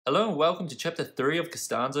Hello and welcome to Chapter 3 of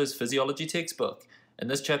Costanzo's Physiology textbook. In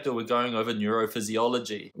this chapter we're going over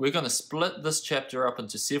neurophysiology. We're going to split this chapter up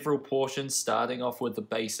into several portions, starting off with the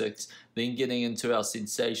basics, then getting into our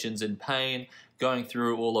sensations and pain, going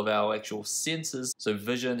through all of our actual senses, so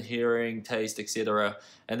vision, hearing, taste, etc.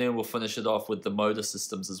 And then we'll finish it off with the motor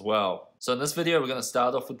systems as well. So in this video we're going to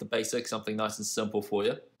start off with the basics, something nice and simple for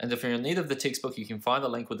you. And if you're in need of the textbook, you can find a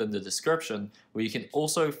link within the description, where you can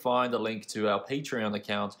also find a link to our Patreon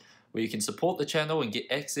account, where you can support the channel and get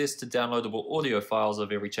access to downloadable audio files of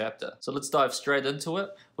every chapter. So let's dive straight into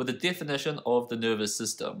it with a definition of the nervous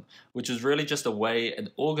system, which is really just a way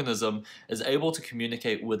an organism is able to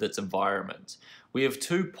communicate with its environment. We have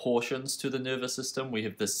two portions to the nervous system. We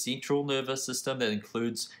have the central nervous system that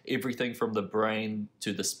includes everything from the brain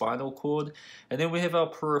to the spinal cord, and then we have our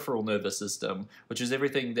peripheral nervous system, which is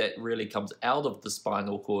everything that really comes out of the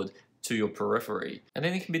spinal cord to your periphery. And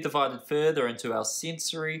then it can be divided further into our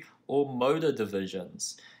sensory or motor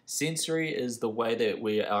divisions. Sensory is the way that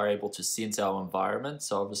we are able to sense our environment,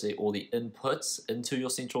 so obviously all the inputs into your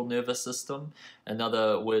central nervous system.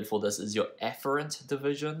 Another word for this is your afferent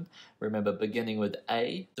division. Remember, beginning with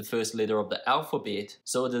A, the first letter of the alphabet,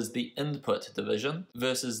 so it is the input division,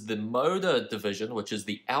 versus the motor division, which is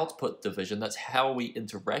the output division. That's how we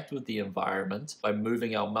interact with the environment by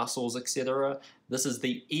moving our muscles, etc. This is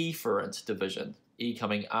the efferent division, E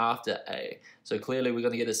coming after A. So clearly we're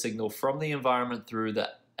going to get a signal from the environment through the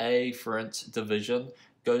afferent division,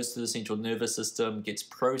 goes to the central nervous system, gets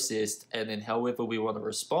processed, and then however we want to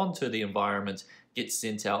respond to the environment gets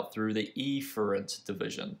sent out through the efferent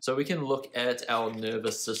division. So we can look at our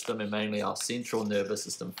nervous system, and mainly our central nervous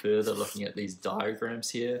system, further looking at these diagrams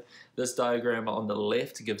here. This diagram on the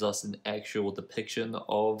left gives us an actual depiction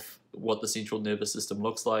of what the central nervous system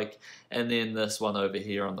looks like, and then this one over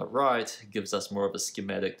here on the right gives us more of a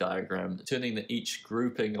schematic diagram, turning each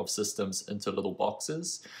grouping of systems into little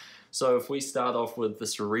boxes. So if we start off with the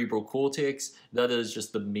cerebral cortex, that is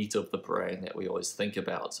just the meat of the brain that we always think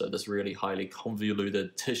about. So this really highly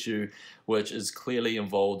convoluted tissue, which is clearly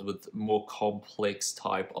involved with more complex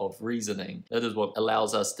type of reasoning. That is what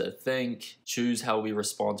allows us to think, choose how we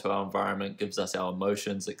respond to our environment, gives us our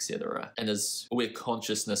emotions, etc. And is where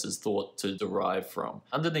consciousness is thought to derive from.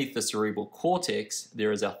 Underneath the cerebral cortex,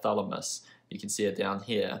 there is our thalamus. You can see it down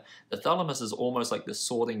here. The thalamus is almost like the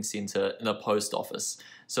sorting center in a post office.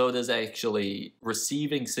 So it is actually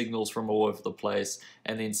receiving signals from all over the place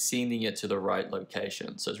and then sending it to the right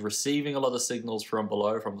location. So it's receiving a lot of signals from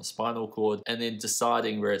below, from the spinal cord, and then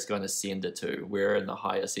deciding where it's going to send it to, where in the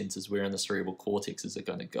higher centers, where in the cerebral cortex is it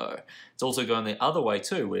going to go. It's also going the other way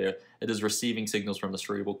too, where it is receiving signals from the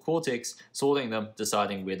cerebral cortex, sorting them,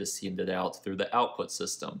 deciding where to send it out through the output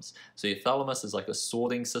systems. So your thalamus is like a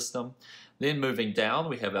sorting system. Then moving down,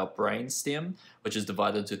 we have our brain stem, which is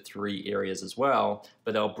divided into three areas as well.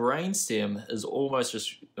 But our brain stem is almost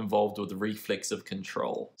just involved with reflexive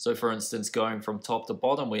control. So for instance, going from top to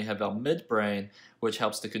bottom, we have our midbrain, which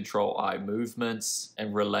helps to control eye movements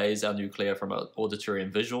and relays our nuclear from our auditory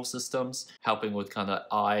and visual systems, helping with kind of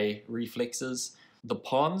eye reflexes. The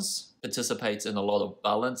pons participates in a lot of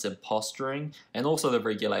balance and posturing, and also the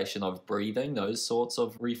regulation of breathing, those sorts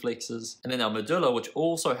of reflexes. And then our medulla, which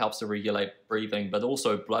also helps to regulate breathing, but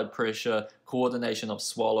also blood pressure, coordination of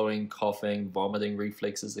swallowing, coughing, vomiting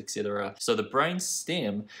reflexes, etc. So the brain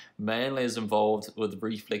stem mainly is involved with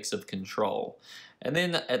reflexive control. And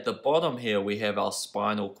then at the bottom here, we have our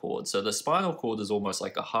spinal cord. So the spinal cord is almost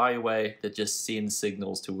like a highway that just sends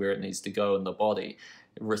signals to where it needs to go in the body.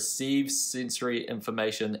 It receives sensory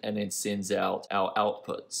information and then sends out our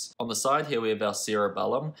outputs. On the side here we have our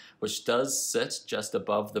cerebellum, which does sit just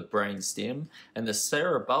above the brain stem, and the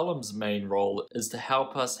cerebellum's main role is to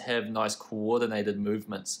help us have nice coordinated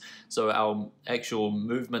movements. So our actual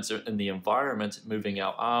movements in the environment, moving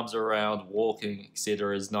our arms around, walking,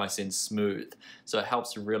 etc. is nice and smooth. So it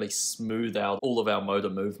helps to really smooth out all of our motor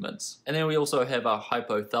movements. And then we also have our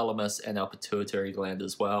hypothalamus and our pituitary gland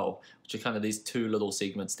as well, which are kind of these two little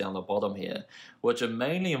segments down the bottom here, which are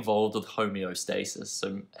mainly involved with homeostasis,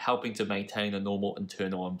 so helping to maintain a normal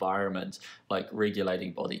internal environment, like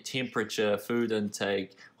regulating body temperature, food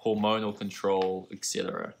intake, hormonal control,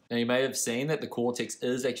 etc. Now you may have seen that the cortex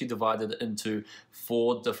is actually divided into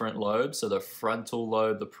 4 different lobes. So the frontal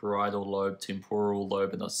lobe, the parietal lobe, temporal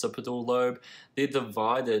lobe, and occipital lobe. They're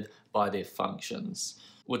divided by their functions.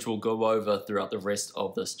 which we'll go over throughout the rest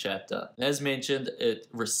of this chapter. And as mentioned, it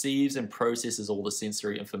receives and processes all the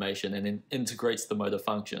sensory information and then integrates the motor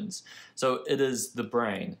functions. So it is the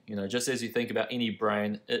brain. Just as you think about any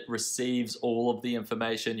brain, it receives all of the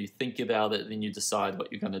information, you think about it, then you decide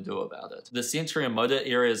what you're going to do about it. The sensory and motor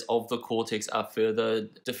areas of the cortex are further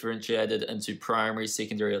differentiated into primary,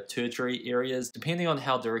 secondary, or tertiary areas, depending on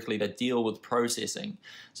how directly they deal with processing.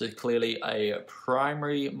 So clearly a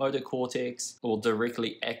primary motor cortex will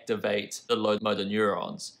directly activate the low motor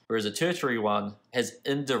neurons, whereas a tertiary one has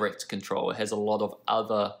indirect control. It has a lot of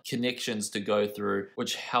other connections to go through,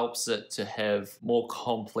 which helps it to have more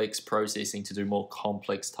complex processing to do more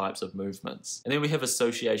complex types of movements. And then we have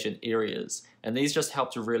association areas, and these just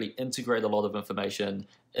help to really integrate a lot of information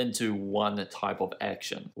into one type of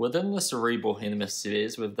action. Within the cerebral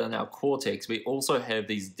hemispheres, within our cortex, we also have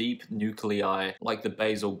these deep nuclei like the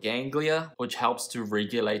basal ganglia, which helps to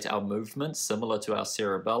regulate our movements, similar to our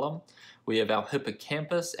cerebellum. We have our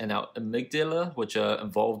hippocampus and our amygdala, which are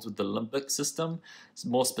involved with the limbic system.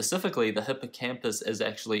 More specifically, the hippocampus is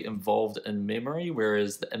actually involved in memory,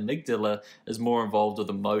 whereas the amygdala is more involved with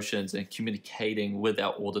emotions and communicating with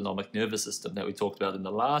our autonomic nervous system that we talked about in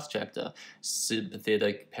the last chapter.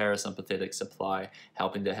 Sympathetic, parasympathetic supply,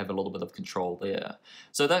 helping to have a little bit of control there.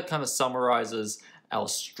 So that kind of summarizes our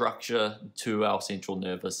structure to our central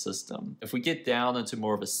nervous system. If we get down into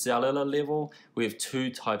more of a cellular level, we have two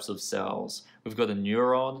types of cells. We've got a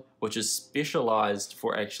neuron, which is specialized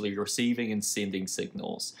for actually receiving and sending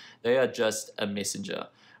signals. They are just a messenger.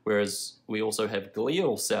 Whereas we also have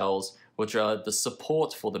glial cells, which are the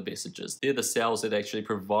support for the messages. They're the cells that are actually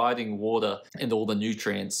providing water and all the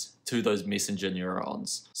nutrients to those messenger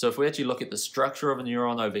neurons. So if we actually look at the structure of a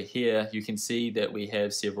neuron over here, you can see that we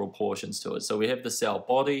have several portions to it. So we have the cell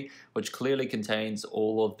body, which clearly contains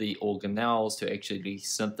all of the organelles to actually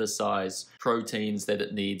synthesize proteins that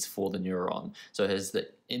it needs for the neuron. So it has the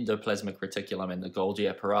endoplasmic reticulum and the Golgi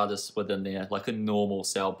apparatus within there, like a normal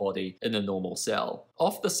cell body in a normal cell.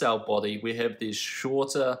 Off the cell body, we have these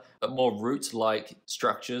shorter but more root-like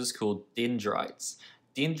structures called dendrites.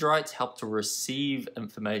 Dendrites help to receive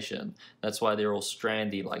information. That's why they're all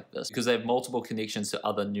strandy like this, because they have multiple connections to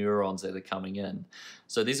other neurons that are coming in.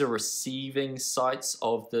 So these are receiving sites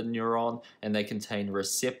of the neuron, and they contain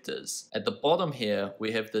receptors. At the bottom here,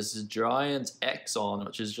 we have this giant axon,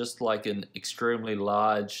 which is just like an extremely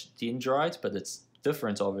large dendrite, but it's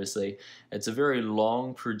different obviously. It's a very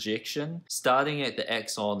long projection starting at the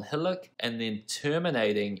axon hillock and then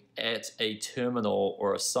terminating at a terminal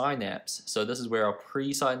or a synapse. So this is where our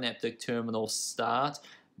presynaptic terminals start.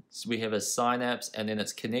 So we have a synapse and then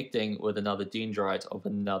it's connecting with another dendrite of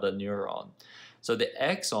another neuron. So the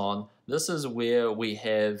axon, this is where we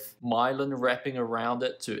have myelin wrapping around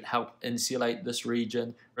it to help insulate this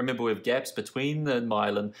region. Remember, we have gaps between the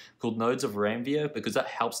myelin called nodes of Ranvier because that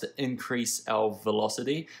helps to increase our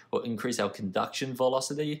velocity or increase our conduction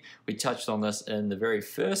velocity. We touched on this in the very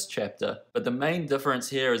first chapter, but the main difference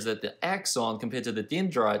here is that the axon compared to the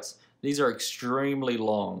dendrites, these are extremely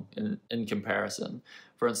long in comparison.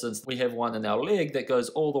 For instance, we have one in our leg that goes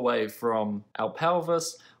all the way from our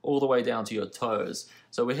pelvis all the way down to your toes.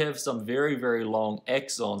 So we have some very, very long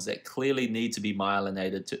axons that clearly need to be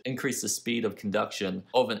myelinated to increase the speed of conduction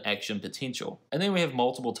of an action potential. And then we have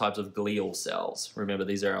multiple types of glial cells. Remember,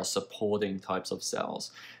 these are our supporting types of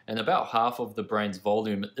cells. And about half of the brain's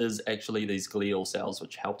volume is actually these glial cells,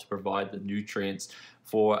 which help to provide the nutrients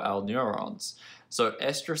for our neurons. So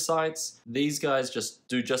astrocytes, these guys just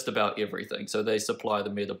do just about everything. So they supply the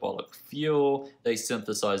metabolic fuel, they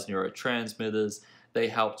synthesize neurotransmitters, they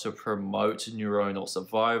help to promote neuronal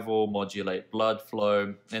survival, modulate blood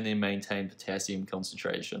flow, and then maintain potassium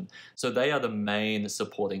concentration. So they are the main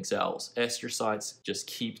supporting cells. Astrocytes just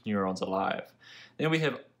keep neurons alive. Then we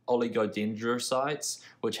have oligodendrocytes,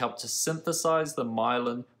 which help to synthesize the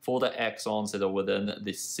myelin for the axons that are within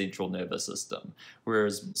the central nervous system,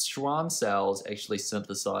 whereas Schwann cells actually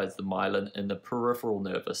synthesize the myelin in the peripheral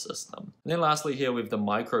nervous system. And then lastly here we have the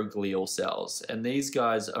microglial cells, and these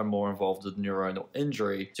guys are more involved with neuronal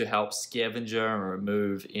injury to help scavenger and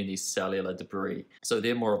remove any cellular debris. So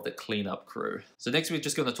they're more of the cleanup crew. So next we're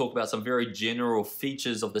just going to talk about some very general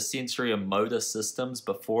features of the sensory and motor systems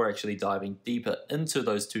before actually diving deeper into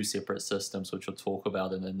those two separate systems, which we'll talk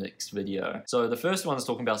about in the next video. So the first one is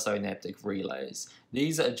talking about synaptic relays.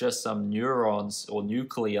 These are just some neurons or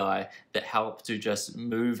nuclei that help to just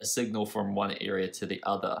move a signal from one area to the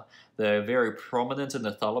other. They're very prominent in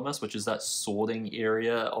the thalamus, which is that sorting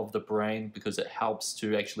area of the brain, because it helps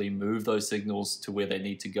to actually move those signals to where they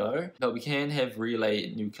need to go. But we can have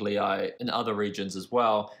relay nuclei in other regions as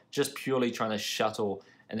well, just purely trying to shuttle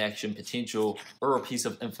an action potential, or a piece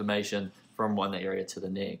of information from one area to the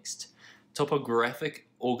next. Topographic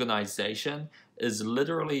organization is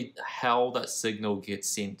literally how that signal gets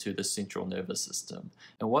sent to the central nervous system.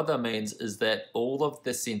 And what that means is that all of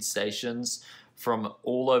the sensations from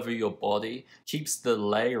all over your body keeps the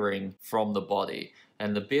layering from the body.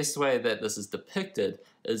 And the best way that this is depicted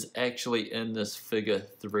is actually in this figure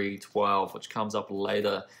 312, which comes up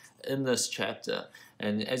later in this chapter.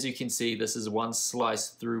 And as you can see, this is one slice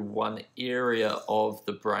through one area of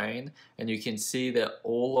the brain, and you can see that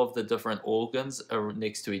all of the different organs are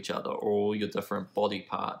next to each other, or all your different body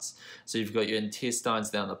parts. So you've got your intestines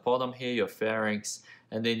down the bottom here, your pharynx,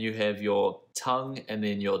 and then you have your tongue, and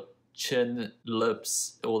then your chin,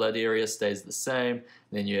 lips, all that area stays the same. And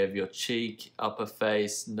then you have your cheek, upper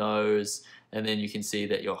face, nose, and then you can see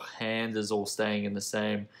that your hand is all staying in the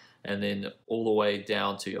same, and then all the way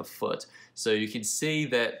down to your foot. So you can see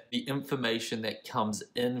that the information that comes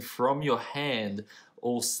in from your hand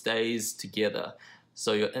all stays together.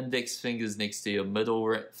 So your index finger is next to your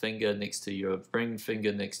middle finger, next to your ring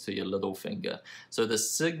finger, next to your little finger. So the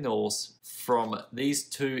signals from these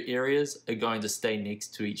two areas are going to stay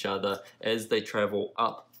next to each other as they travel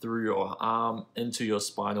up through your arm into your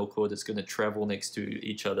spinal cord. It's going to travel next to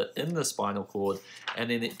each other in the spinal cord, and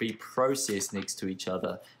then it be processed next to each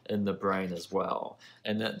other in the brain as well.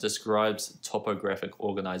 And that describes topographic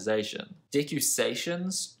organization.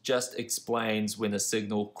 Decussations just explains when a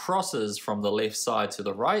signal crosses from the left side to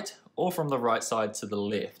the right or from the right side to the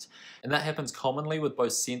left. And that happens commonly with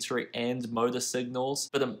both sensory and motor signals,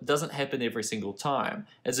 but it doesn't happen every single time.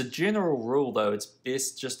 As a general rule though, it's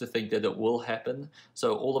best just to think that it will happen.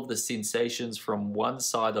 So all of the sensations from one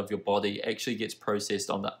side of your body actually gets processed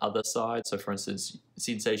on the other side. So for instance,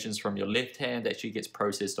 sensations from your left hand actually gets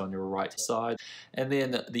processed on your right side. And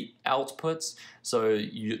then the outputs, so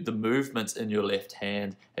the movements in your left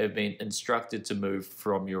hand have been instructed to move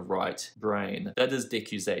from your right brain. That is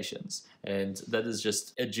decussations. And that is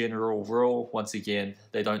just a general rule. Once again,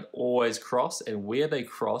 they don't always cross, and where they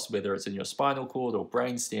cross, whether it's in your spinal cord or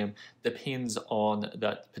brainstem, depends on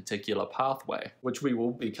that particular pathway, which we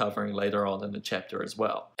will be covering later on in the chapter as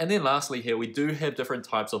well. And then lastly here, we do have different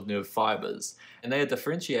types of nerve fibers, and they are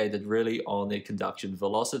differentiated really on their conduction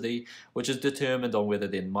velocity, which is determined on whether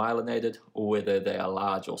they're myelinated or whether they are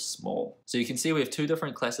large or small. So you can see we have two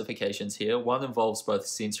different classifications here. One involves both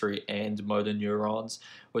sensory and motor neurons,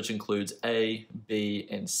 which includes A, B,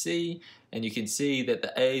 and C. And you can see that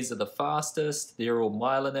the A's are the fastest, they're all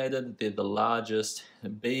myelinated, they're the largest.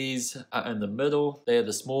 B's are in the middle, they're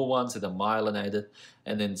the small ones, they're myelinated.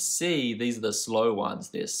 And then C, these are the slow ones,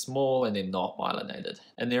 they're small and they're not myelinated.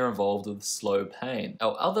 And they're involved with slow pain.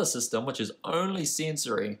 Our other system, which is only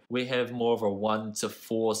sensory, we have more of a 1 to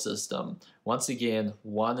 4 system. Once again,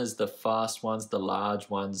 1 is the fast ones, the large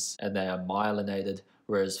ones, and they are myelinated.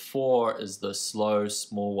 Whereas 4 is the slow,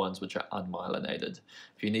 small ones which are unmyelinated.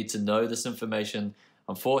 If you need to know this information,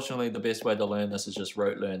 unfortunately the best way to learn this is just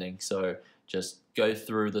rote learning. So just go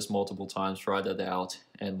through this multiple times, write it out,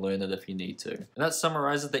 and learn it if you need to. And that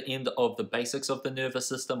summarizes the end of the basics of the nervous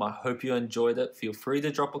system. I hope you enjoyed it. Feel free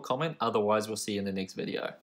to drop a comment, otherwise we'll see you in the next video.